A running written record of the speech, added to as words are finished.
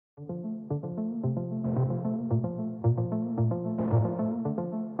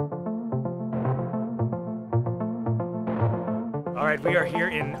Alright, we are here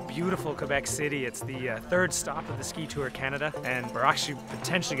in beautiful Quebec City. It's the third stop of the Ski Tour Canada, and we're actually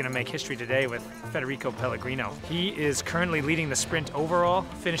potentially going to make history today with Federico Pellegrino. He is currently leading the sprint overall,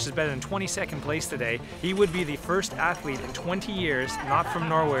 finishes better than 22nd place today. He would be the first athlete in 20 years, not from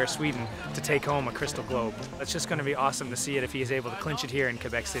Norway or Sweden, to take home a crystal globe. It's just going to be awesome to see it if he is able to clinch it here in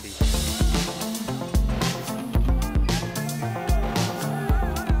Quebec City.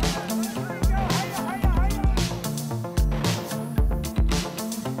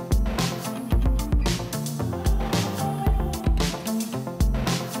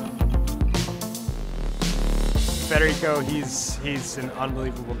 Federico, he's an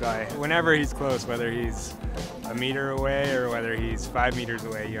unbelievable guy. Whenever he's close, whether he's a meter away or whether he's 5 meters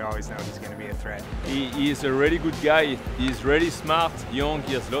away, you always know he's going to be a threat. He is a really good guy. He's really smart, young,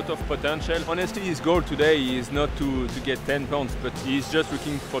 he has a lot of potential. Honestly, his goal today is not to get 10 points, but he's just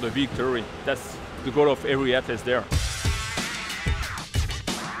looking for the victory. That's the goal of every athlete there.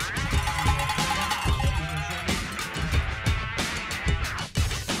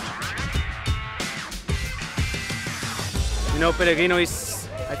 You know, Pellegrino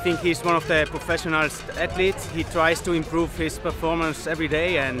I think he's one of the professional athletes. He tries to improve his performance every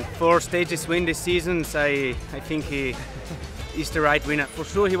day, and 4 stages win this season, I think he is the right winner. For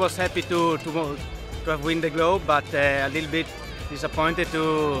sure, he was happy to have win the globe, but a little bit disappointed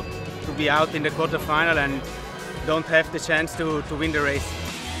to be out in the quarterfinal and don't have the chance to win the race.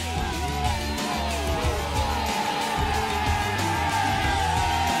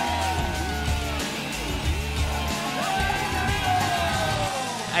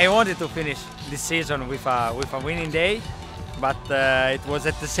 I wanted to finish this season with a winning day, but it was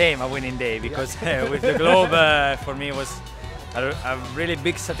at the same a winning day, because with the globe for me was a really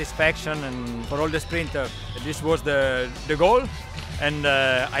big satisfaction, and for all the sprinters this was the goal, and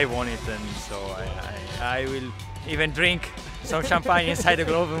I won it, and so I will even drink some champagne inside the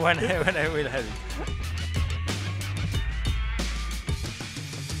globe when I will have it.